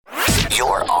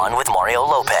You're on with Mario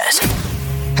Lopez.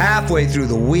 Halfway through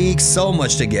the week, so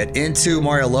much to get into.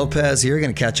 Mario Lopez here,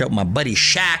 going to catch up with my buddy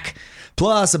Shaq.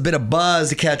 Plus, a bit of buzz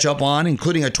to catch up on,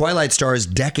 including a Twilight Star's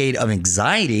Decade of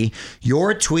Anxiety,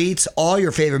 your tweets, all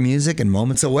your favorite music, and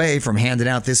moments away from handing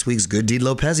out this week's Good Deed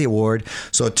Lopezie Award.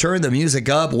 So turn the music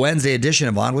up. Wednesday edition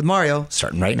of On with Mario,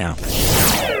 starting right now.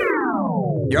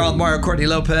 You're on with Mario Courtney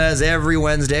Lopez. Every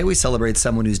Wednesday, we celebrate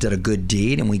someone who's done a good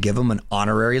deed, and we give them an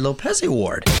honorary Lopezie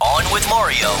Award. On with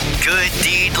Mario, Good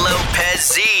Deed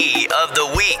Lopezie of the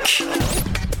week.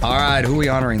 All right, who are we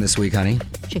honoring this week, honey?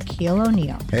 Shaquille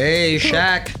O'Neal. Hey,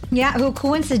 Shaq. Who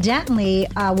coincidentally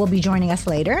will be joining us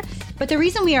later. But the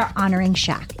reason we are honoring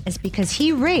Shaq is because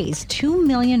he raised $2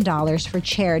 million for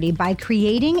charity by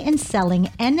creating and selling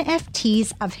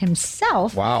NFTs of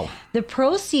himself. Wow. The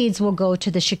proceeds will go to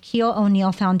the Shaquille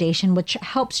O'Neal Foundation, which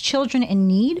helps children in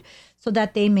need so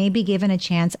that they may be given a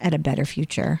chance at a better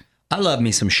future. I love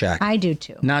me some Shaq. I do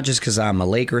too. Not just because I'm a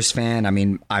Lakers fan. I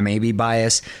mean, I may be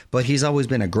biased, but he's always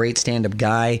been a great stand-up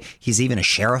guy. He's even a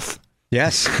sheriff.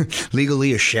 Yes.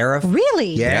 Legally a sheriff.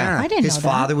 Really? Yeah. I didn't know that. His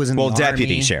father was in the Army.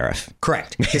 Deputy sheriff.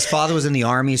 Correct. His father was in the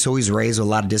Army, so he's raised with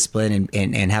a lot of discipline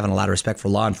and having a lot of respect for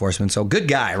law enforcement. So good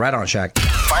guy. Right on, Shaq.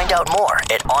 Find out more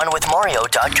at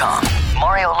onwithmario.com.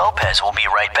 Mario Lopez will be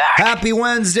right back. Happy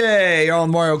Wednesday. You're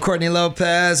on Mario Courtney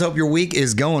Lopez. Hope your week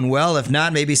is going well. If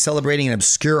not, maybe celebrating an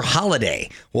obscure holiday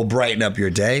will brighten up your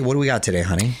day. What do we got today,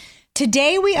 honey?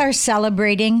 Today we are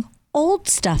celebrating Old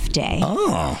Stuff Day.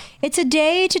 Oh. It's a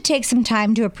day to take some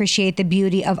time to appreciate the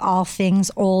beauty of all things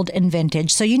old and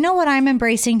vintage. So you know what I'm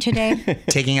embracing today?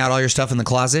 Taking out all your stuff in the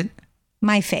closet?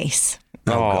 My face.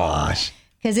 Oh, gosh.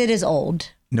 Because it is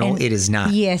old. No, And it is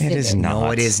not. Yes, it is.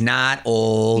 No, it is not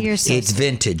old. You're so It's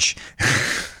vintage.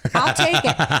 I'll take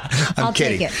it. I'm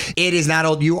kidding. Take it. It is not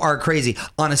old. You are crazy.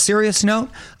 On a serious note,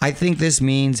 I think this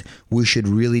means we should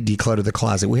really declutter the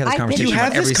closet. We have this conversation You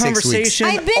have about every this 6 weeks. conversation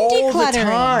I've been all the decluttering.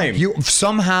 time. You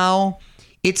somehow,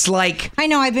 it's like, I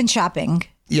know, I've been shopping.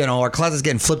 you know, our closet's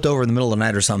getting flipped over in the middle of the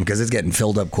night or something because it's getting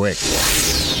filled up quick.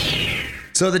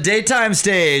 So the daytime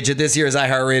stage at this year's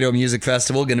iHeartRadio Music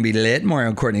Festival going to be lit.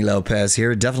 Mario Courtney Lopez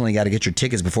here. Definitely got to get your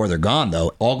tickets before they're gone,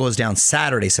 though. All goes down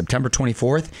Saturday, September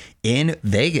 24th in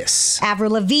Vegas.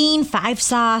 Avril Lavigne, Five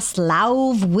Sauce,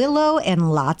 Lauv, Willow,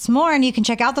 and lots more. And you can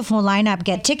check out the full lineup,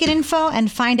 get ticket info, and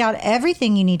find out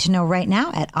everything you need to know right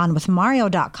now at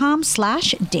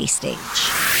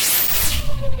onwithmario.com/daystage.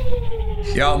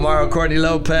 Yo, Mario Courtney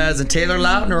Lopez and Taylor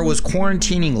Lautner was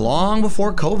quarantining long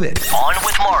before COVID. On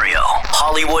with Mario,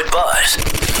 Hollywood Buzz.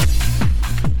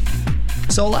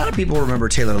 So a lot of people remember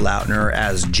Taylor Lautner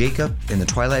as Jacob in the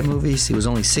Twilight movies. He was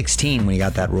only 16 when he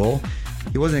got that role.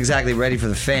 He wasn't exactly ready for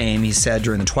the fame, he said,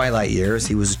 during the Twilight years.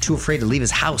 He was too afraid to leave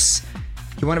his house.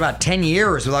 He went about 10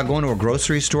 years without going to a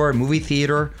grocery store, movie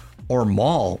theater, or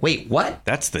mall. Wait, what?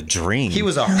 That's the dream. He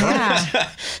was a hermit. Yeah.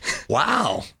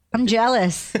 Wow. I'm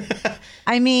jealous.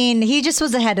 I mean, he just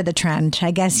was ahead of the trend.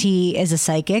 I guess he is a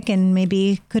psychic and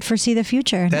maybe could foresee the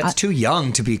future. That's too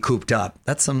young to be cooped up.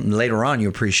 That's something later on you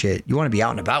appreciate. You want to be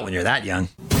out and about when you're that young.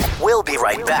 We'll be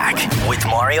right back with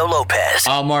Mario Lopez.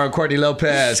 I'm Mario Courtney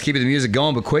Lopez, keeping the music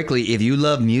going, but quickly, if you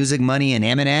love music, money, and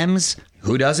M&Ms,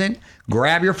 who doesn't?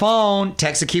 Grab your phone,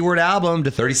 text the keyword album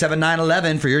to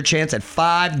 37911 for your chance at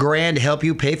 $5,000 to help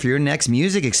you pay for your next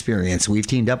music experience. We've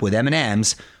teamed up with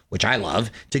M&M's, which I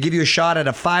love, to give you a shot at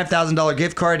a $5,000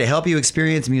 gift card to help you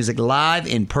experience music live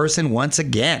in person once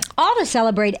again. All to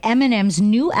celebrate Eminem's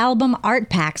new album art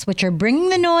packs, which are bringing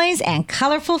the noise and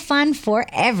colorful fun for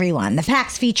everyone. The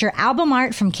packs feature album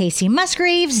art from Casey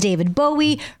Musgraves, David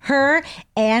Bowie, Her,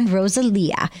 and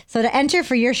Rosalia. So to enter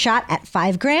for your shot at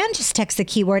 $5,000, just text the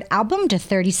keyword album to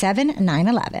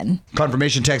 37911.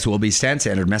 Confirmation text will be sent.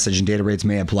 Standard message and data rates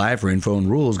may apply. For info and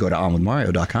rules, go to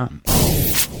onwithmario.com.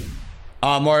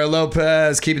 Mario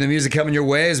Lopez, keeping the music coming your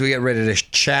way as we get ready to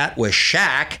chat with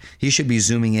Shaq. He should be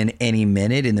zooming in any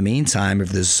minute. In the meantime, if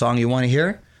there's a song you want to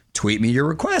hear, tweet me your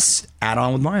requests. Add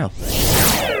on with Mario.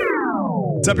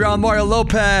 What's up, you're on Mario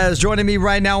Lopez. Joining me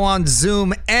right now on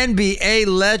Zoom, NBA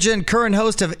legend, current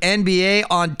host of NBA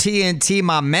on TNT,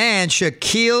 my man,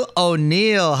 Shaquille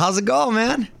O'Neal. How's it going,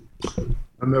 man?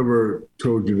 I never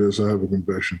told you this. I have a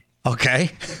confession. Okay.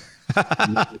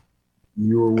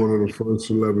 You were one of the first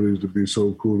celebrities to be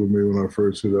so cool to me when I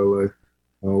first hit LA. I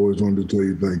always wanted to tell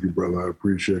you thank you, brother. I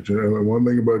appreciate you. And one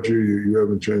thing about you, you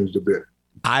haven't changed a bit.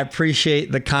 I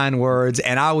appreciate the kind words,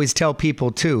 and I always tell people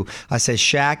too. I say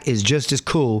Shaq is just as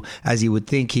cool as you would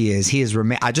think he is. He is.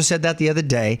 I just said that the other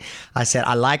day. I said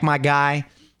I like my guy.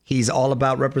 He's all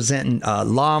about representing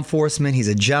law enforcement. He's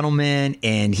a gentleman,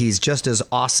 and he's just as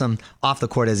awesome off the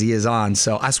court as he is on.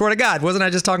 So I swear to God, wasn't I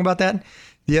just talking about that?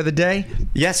 the other day?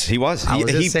 Yes, he was. I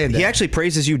was just saying that. He actually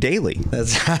praises you daily.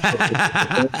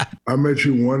 I met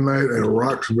you one night at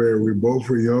Roxbury. We both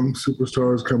were young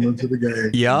superstars coming to the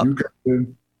game. Yep.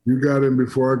 You got in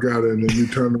before I got in, and you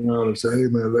turned around and said, "Hey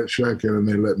man, let Shaq in," and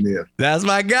they let me in. That's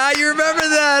my guy. You remember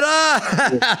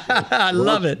that? I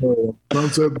love it.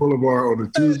 Sunset Boulevard on a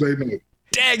Tuesday night.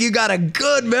 Dang, you got a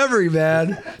good memory,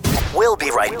 man. We'll be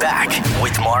right back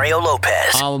with Mario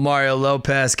Lopez. I'm Mario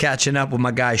Lopez, catching up with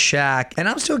my guy Shaq. And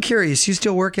I'm still curious, you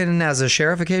still working as a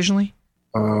sheriff occasionally?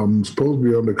 I'm supposed to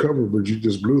be undercover, but you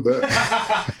just blew that.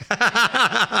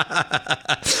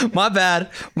 My bad.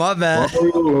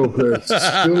 Mario Lopez.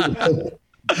 Still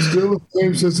the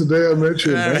same since the day I met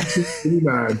you in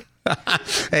 1989.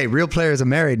 Hey, real players are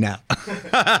married now.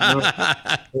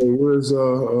 Hey, where's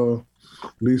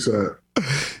Lisa at?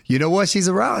 You know what? She's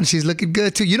around. She's looking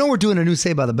good too. You know, we're doing a new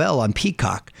Say by the Bell on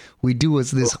Peacock. We do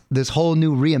this whole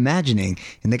new reimagining,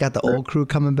 and they got the old crew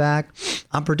coming back.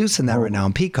 I'm producing that right now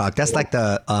on Peacock. That's like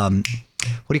the what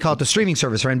do you call it? The streaming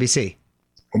service for NBC.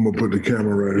 I'm gonna put the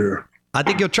camera right here. I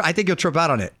think you'll trip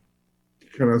out on it.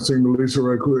 Can I sing to Lisa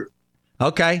right quick?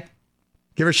 Okay,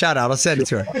 give her a shout out. I'll send it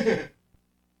to her.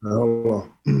 Hold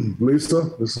on,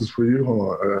 Lisa. This is for you.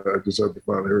 Hold on. I just have to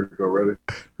find it. Here we go. Ready?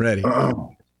 Ready.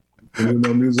 You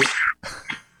know music.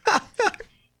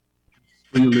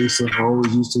 For you, Lisa. I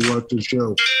always used to watch the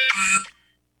show.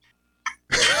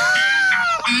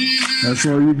 That's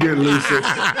all you get, Lisa.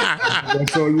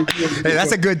 That's all you get. Hey,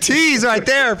 that's a good tease right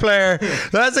there, player.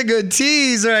 That's a good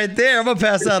tease right there. I'm going to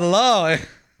pass that along.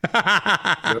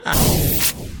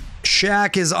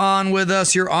 Shaq is on with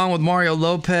us. You're on with Mario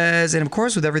Lopez. And of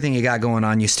course, with everything you got going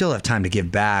on, you still have time to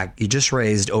give back. You just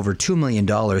raised over $2 million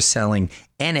selling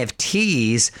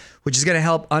NFTs, which is going to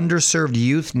help underserved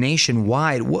youth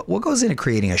nationwide. What goes into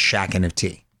creating a Shaq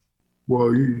NFT?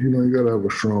 Well, you got to have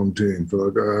a strong team. So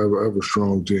I have a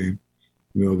strong team.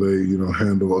 They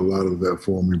handle a lot of that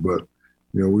for me. But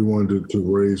we wanted to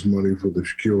raise money for the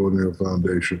Shaquille O'Neal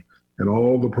Foundation, and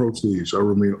all the proceeds,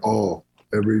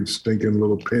 every stinking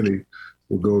little penny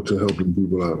will go to helping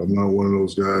people out. I'm not one of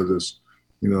those guys that's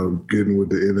getting with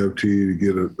the NFT to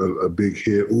get a big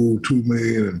hit. Ooh, $2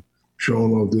 million and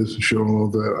showing off this and showing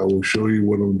off that. I will show you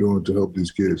what I'm doing to help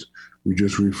these kids. We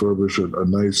just refurbished a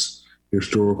nice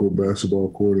historical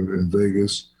basketball court in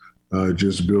Vegas.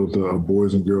 Just built a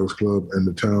boys and girls club in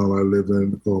the town I live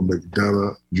in called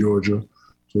McDonough, Georgia.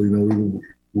 So, we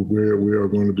are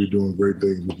going to be doing great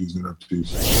things with these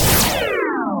NFTs.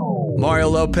 Mario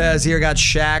Lopez here, got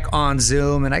Shaq on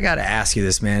Zoom, and I got to ask you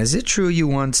this, man. Is it true you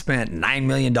once spent $9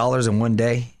 million in one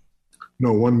day?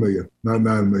 No, 1 million, not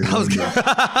 9 million.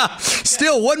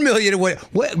 Still 1 million.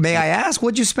 What, may I ask,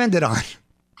 what'd you spend it on?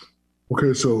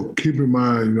 Okay, so keep in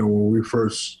mind, when we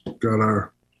first got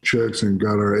our checks and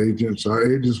got our agents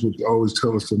would always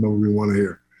tell us the number we want to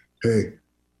hear. Hey,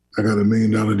 I got $1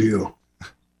 million deal.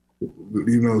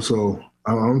 So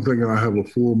I'm thinking I have a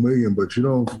full million, but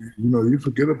you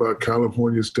forget about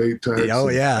California state tax. Oh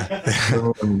yeah.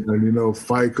 And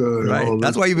FICA. And right. all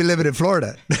That's why you've been living in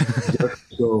Florida.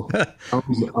 So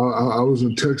I was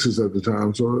in Texas at the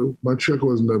time, so my check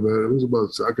wasn't that bad.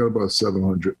 I got about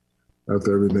 700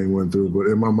 after everything went through, but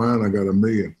in my mind I got $1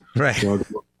 million. Right. So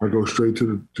I go straight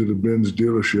to the Benz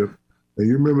dealership, and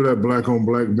you remember that black on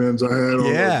black Benz I had?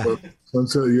 Yeah.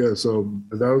 Sunset. Yeah. So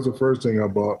that was the first thing I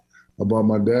bought. I bought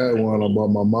my dad one. I bought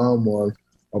my mom one.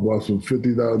 I bought some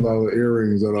 $50,000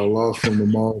 earrings that I lost from the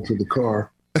mall to the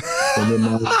car. And then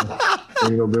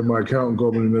then my accountant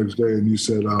called me the next day and he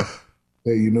said,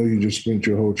 hey, you just spent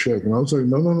your whole check. And I was like,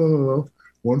 no.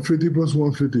 150 plus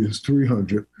 150 is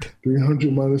 300.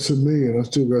 300 minus $1 million. I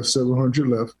still got 700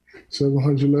 left.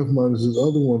 700 left minus this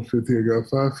other 150. I got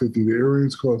 550. The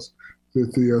earrings cost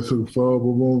 50. I took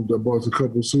boom. I bought a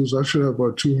couple suits. I should have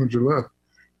about 200 left.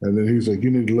 And then he's like,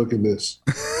 you need to look at this.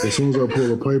 As soon as I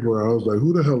pulled the paper out, I was like,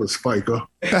 who the hell is FICA?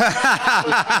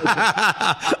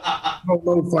 I don't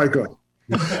know FICA.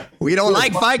 We don't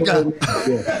like FICA.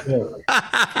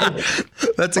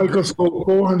 That's FICA stole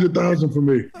 $400,000 from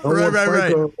me.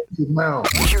 Right. Now.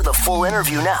 Hear the full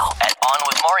interview now at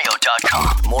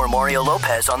onwithmario.com. More Mario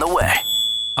Lopez on the way.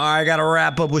 All right, I got to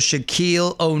wrap up with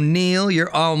Shaquille O'Neal.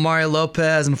 You're on Mario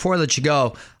Lopez. And before I let you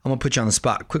go, I'm going to put you on the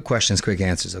spot. Quick questions, quick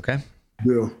answers, okay?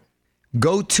 Yeah.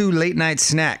 Go-to late night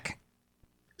snack.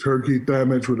 Turkey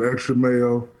sandwich with extra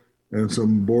mayo and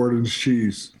some Borden's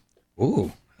cheese.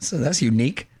 Ooh, so that's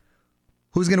unique.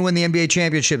 Who's going to win the NBA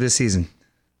championship this season?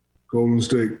 Golden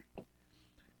State.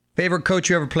 Favorite coach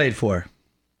you ever played for?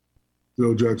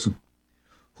 Phil Jackson.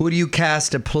 Who do you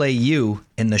cast to play you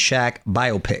in the Shaq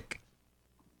biopic?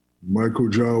 Michael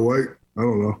John White. I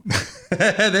don't know.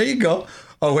 There you go.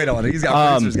 Oh, wait on. He's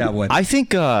got producer's got one. I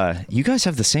think you guys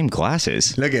have the same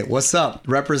glasses. Look at what's up.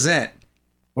 Represent.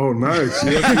 Oh, nice.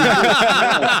 Yes,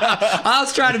 I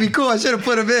was trying to be cool. I should have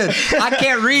put him in. I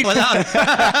can't read without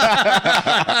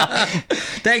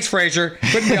Thanks, Frazier.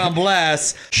 Put me on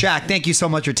blast. Shaq, thank you so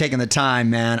much for taking the time,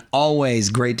 man. Always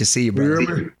great to see you, brother. You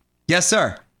hear me? Yes,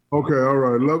 sir. Okay, all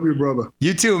right. Love you, brother.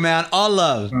 You too, man. All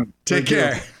love. Right, Take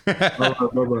care. All right,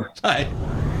 bye-bye. Bye.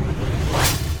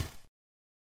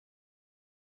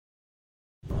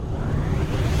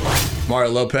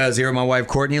 Mario Lopez here with my wife,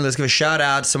 Courtney. Let's give a shout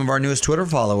out to some of our newest Twitter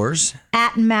followers.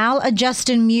 At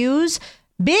Justin Muse,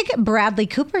 big Bradley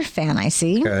Cooper fan, I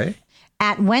see. Okay.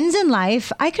 At When's in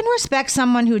Life, I can respect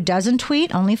someone who doesn't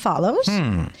tweet, only follows.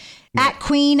 At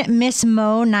Queen Miss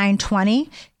Mo 920,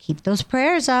 keep those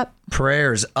prayers up.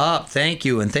 Prayers up. Thank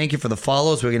you. And thank you for the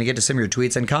follows. We're going to get to some of your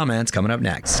tweets and comments coming up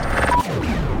next.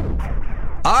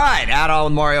 All right, at All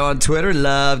with Mario on Twitter.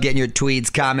 Love getting your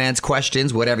tweets, comments,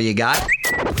 questions, whatever you got.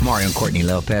 Mario and Courtney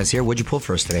Lopez here. What'd you pull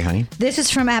for us today, honey? This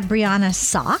is from at Brianna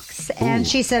Socks, and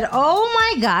she said, "Oh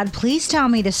my God, please tell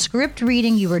me the script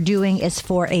reading you were doing is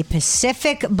for a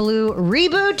Pacific Blue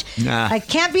reboot. Nah. I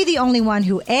can't be the only one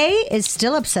who A, is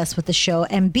still obsessed with the show,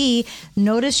 and B,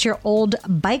 noticed your old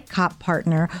bike cop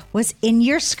partner was in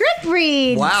your script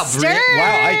read." Wow, Stern.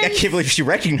 Wow, I can't believe she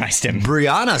recognized him.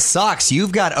 Brianna Socks,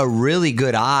 you've got a really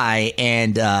good eye,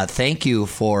 and thank you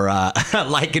for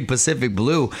liking Pacific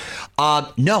Blue.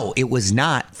 No, it was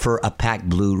not for a Pac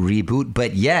Blue reboot,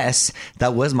 but yes,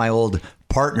 that was my old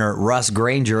partner, Russ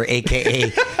Granger,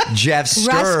 a.k.a. Jeff Stearns.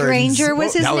 Russ Granger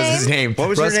was his That name? was his name. What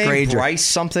was Russ her name? Granger. Bryce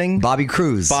something? Bobby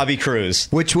Cruz. Bobby Cruz.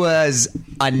 Which was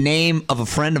a name of a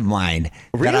friend of mine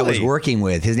that I was Really? working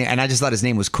with. His name, and I just thought his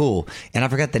name was cool. And I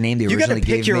forgot the name they You got to originally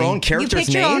gave pick your me. own You character's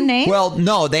picked your own name? Well,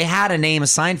 no, they had a name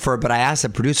assigned for it, but I asked the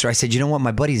producer, I said, you know what,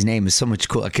 my buddy's name is so much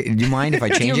cool. Do you mind if I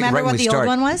change Do you it remember right when what we the start?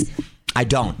 old one was? I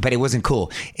don't, but it wasn't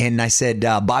cool. And I said,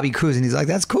 Bobby Cruz, and he's like,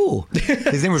 that's cool.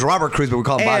 His name was Robert Cruz, but we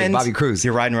call him And Bobby Cruz.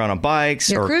 You're riding around on bikes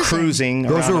You're or cruising.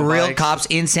 Those around were on real bikes. cops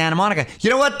in Santa Monica. You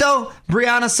know what, though?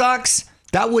 Brianna Sucks.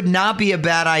 That would not be a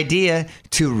bad idea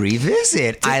to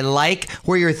revisit. I like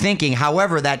where you're thinking.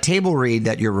 However, that table read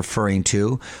that you're referring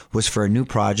to was for a new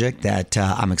project that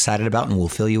I'm excited about and we'll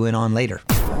fill you in on later.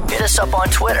 Hit us up on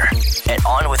Twitter at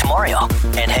On With Mario.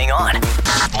 And hang on,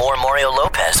 more Mario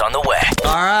Lopez on the way.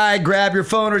 All right, grab your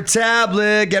phone or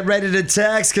tablet. Get ready to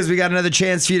text because we got another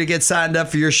chance for you to get signed up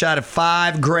for your shot at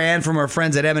 $5,000 from our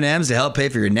friends at M&M's to help pay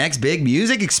for your next big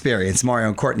music experience. Mario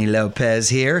and Courtney Lopez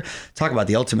here. Talk about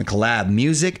the ultimate collab: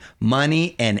 music,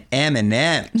 money, and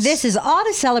M&M's. This is all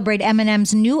to celebrate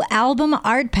Eminem's new album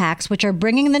art packs, which are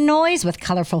bringing the noise with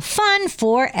colorful fun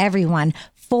for everyone.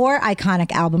 4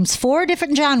 iconic albums, 4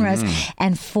 different genres,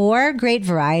 and 4 great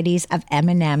varieties of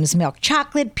M&M's: milk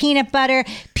chocolate, peanut butter,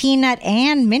 peanut,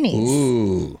 and minis.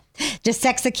 Ooh. Just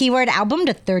text the keyword album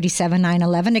to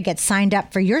 37911 to get signed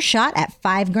up for your shot at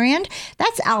 $5,000.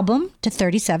 That's album to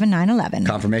 37911.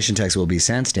 Confirmation text will be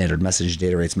sent. Standard message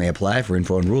data rates may apply. For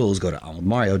info and rules, go to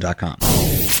onwithmario.com.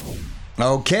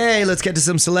 Okay, let's get to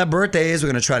some celeb birthdays. We're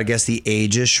going to try to guess the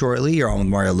ages shortly. You're on with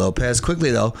Mario Lopez.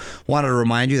 Quickly, though, wanted to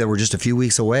remind you that we're just a few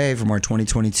weeks away from our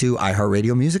 2022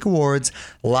 iHeartRadio Music Awards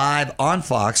live on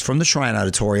Fox from the Shrine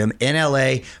Auditorium in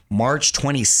LA, March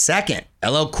 22nd.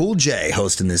 LL Cool J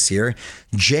hosting this year.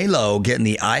 J-Lo getting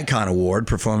the Icon Award.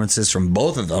 Performances from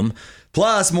both of them.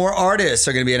 Plus, more artists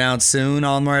are going to be announced soon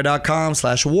on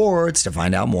Mario.com/awards to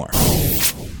find out more.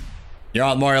 You're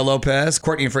on Mario Lopez.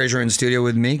 Courtney and Frazier in the studio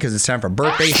with me because it's time for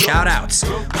birthday shout-outs,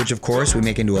 which, of course, we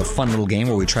make into a fun little game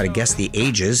where we try to guess the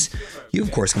ages. You, of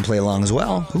course, can play along as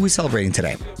well. Who are we celebrating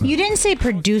today? You didn't say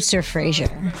producer Frazier.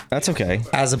 That's okay.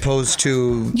 As opposed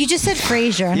to... You just said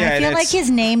Frazier, and Yeah, I and feel like it's- his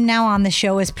name now on the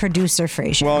show is producer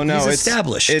Frazier. Well, no, He's it's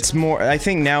established. It's more. I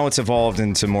think now it's evolved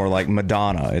into more like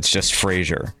Madonna. It's just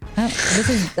Frasier. Oh, this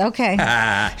is okay.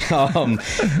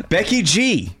 Becky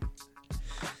G.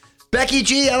 Becky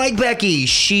G. I like Becky.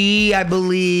 She, I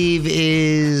believe,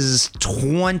 is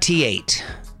 28.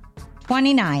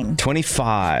 29.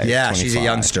 25. Yeah, she's a 25.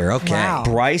 youngster. Okay. Wow.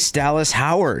 Bryce Dallas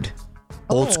Howard.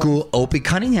 Old school Opie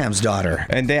Cunningham's daughter.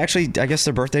 And they actually, I guess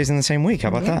their birthday's in the same week. How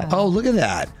about that? Oh, look at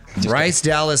that. Bryce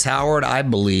Dallas Howard, I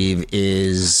believe,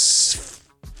 is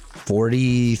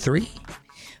 43.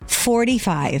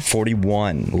 45.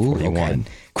 41. Ooh, 41. okay.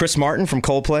 Chris Martin from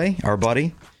Coldplay, our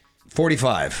buddy.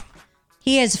 45.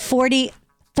 He is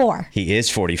 44. He is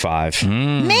 45.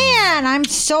 Man, I'm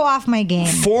so off my game.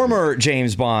 Former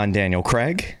James Bond Daniel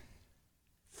Craig.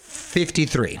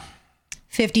 53.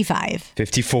 55.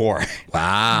 54.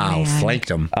 Wow, Man. flanked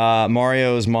him.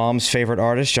 Mario's mom's favorite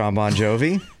artist, John Bon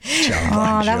Jovi.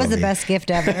 Oh, that was the best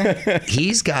gift ever.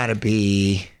 He's got to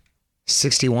be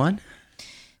 61.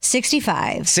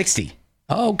 65. 60.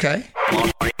 Oh, okay.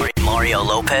 Mario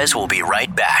Lopez will be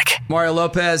right back. Mario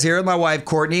Lopez here with my wife,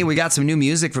 Courtney. We got some new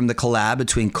music from the collab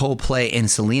between Coldplay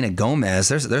and Selena Gomez.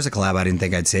 There's a collab I didn't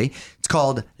think I'd see. It's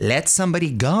called Let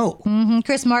Somebody Go.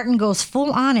 Chris Martin goes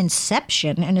full on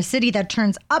Inception in a city that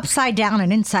turns upside down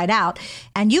and inside out.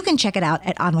 And you can check it out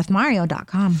at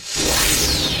onwithmario.com.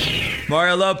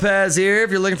 Mario Lopez here.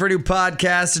 If you're looking for a new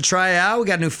podcast to try out, we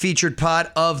got a new featured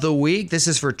pod of the week. This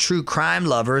is for true crime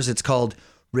lovers. It's called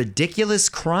Ridiculous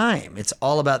Crime. It's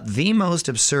all about the most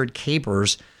absurd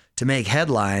capers to make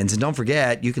headlines. And don't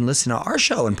forget, you can listen to our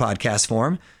show in podcast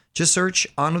form. Just search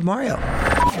On With Mario.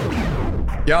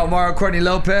 Yo, Mario Courtney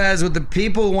Lopez with the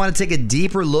people who want to take a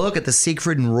deeper look at the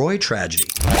Siegfried and Roy tragedy.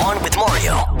 On with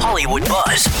Mario, Hollywood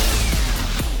Buzz.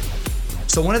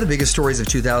 So one of the biggest stories of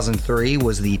 2003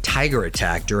 was the tiger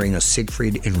attack during a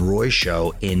Siegfried and Roy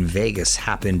show in Vegas.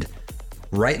 Happened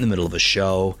right in the middle of a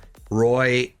show.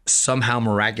 Roy somehow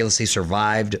miraculously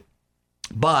survived,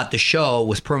 but the show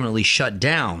was permanently shut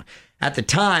down. At the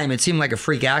time, it seemed like a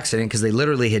freak accident because they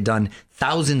literally had done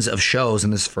thousands of shows,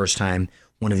 and this is the first time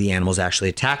one of the animals actually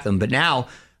attacked them. But now,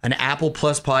 an Apple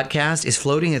Plus podcast is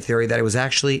floating a theory that it was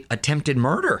actually attempted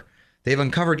murder. They've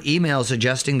uncovered emails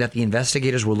suggesting that the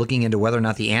investigators were looking into whether or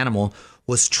not the animal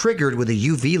was triggered with a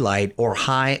UV light or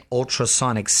high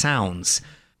ultrasonic sounds.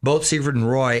 Both Siegfried and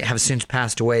Roy have since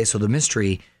passed away, so the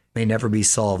mystery may never be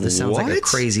solved. This sounds like a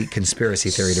crazy conspiracy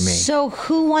theory to me. So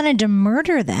who wanted to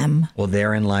murder them? Well,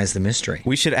 therein lies the mystery.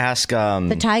 We should ask,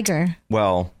 The tiger.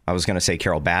 well, I was going to say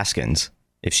Carol Baskins,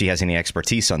 if she has any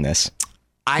expertise on this.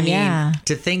 I mean, Yeah.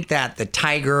 to think that the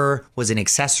tiger was an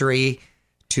accessory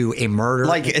to a murder.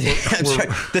 Like,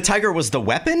 the tiger was the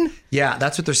weapon? Yeah,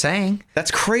 that's what they're saying.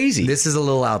 That's crazy. This is a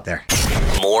little out there.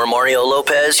 More Mario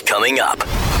Lopez coming up.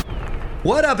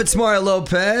 What up? It's Mario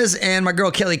Lopez, and my girl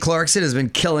Kelly Clarkson has been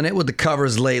killing it with the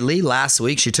covers lately. Last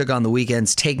week, she took on The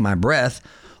Weeknd's Take My Breath.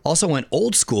 Also went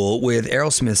old school with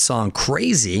Aerosmith's song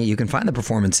Crazy. You can find the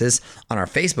performances on our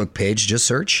Facebook page. Just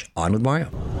search On With Mario.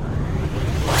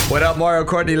 What up, Mario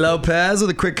Courtney Lopez with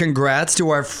a quick congrats to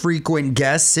our frequent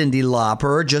guest, Cyndi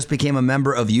Lauper. Just became a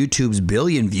member of YouTube's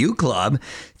Billion View Club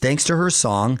thanks to her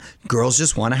song, Girls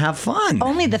Just Want to Have Fun.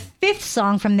 Only the fifth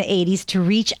song from the 80s to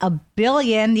reach 1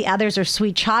 billion. The others are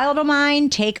Sweet Child of Mine,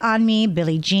 Take On Me,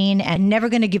 Billie Jean, and I'm never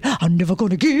gonna give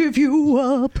you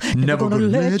up. Never gonna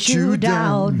let you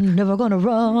down. Never gonna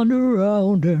run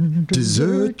around and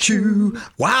desert you.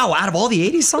 Wow, out of all the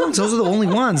 80s songs, those are the only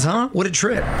ones, huh? What a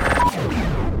trip.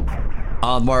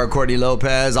 I'm Mario Courtney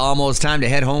Lopez. Almost time to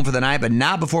head home for the night, but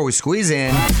not before we squeeze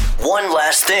in. One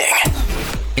last thing.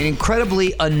 An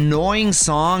incredibly annoying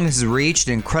song has reached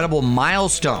an incredible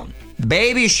milestone.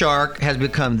 Baby Shark has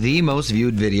become the most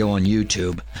viewed video on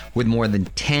YouTube with more than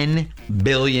 10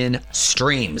 billion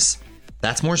streams.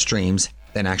 That's more streams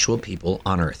than actual people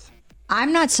on Earth.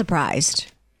 I'm not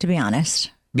surprised, to be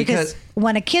honest. Because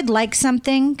when a kid likes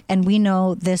something, and we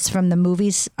know this from the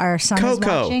movies our son is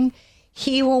Coco. watching,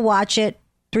 he will watch it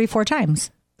 3-4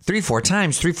 times.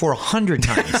 400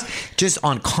 times, just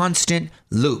on constant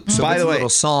loop. So By if it's the a way- little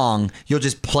song, you'll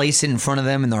just place it in front of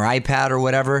them in their iPad or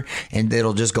whatever, and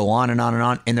it'll just go on and on and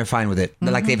on, and they're fine with it.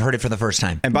 They're like they've heard it for the first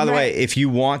time. And by the way, if you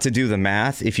want to do the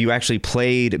math, if you actually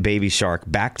played Baby Shark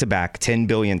back to back 10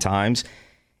 billion times,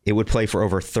 it would play for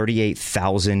over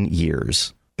 38,000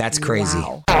 years. That's crazy.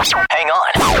 Wow. Hang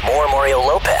on. More Mario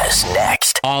Lopez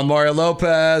next. I'm Mario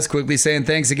Lopez, quickly saying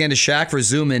thanks again to Shaq for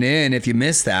zooming in. If you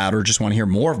missed that or just want to hear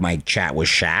more of my chat with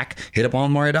Shaq, hit up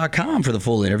onmario.com for the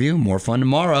full interview. More fun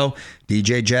tomorrow.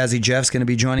 DJ Jazzy Jeff's going to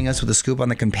be joining us with a scoop on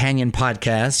the Companion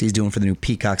podcast he's doing for the new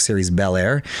Peacock series Bel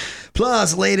Air.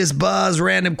 Plus, latest buzz,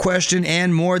 random question,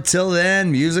 and more. Till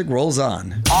then, music rolls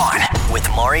on. On with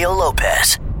Mario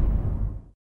Lopez.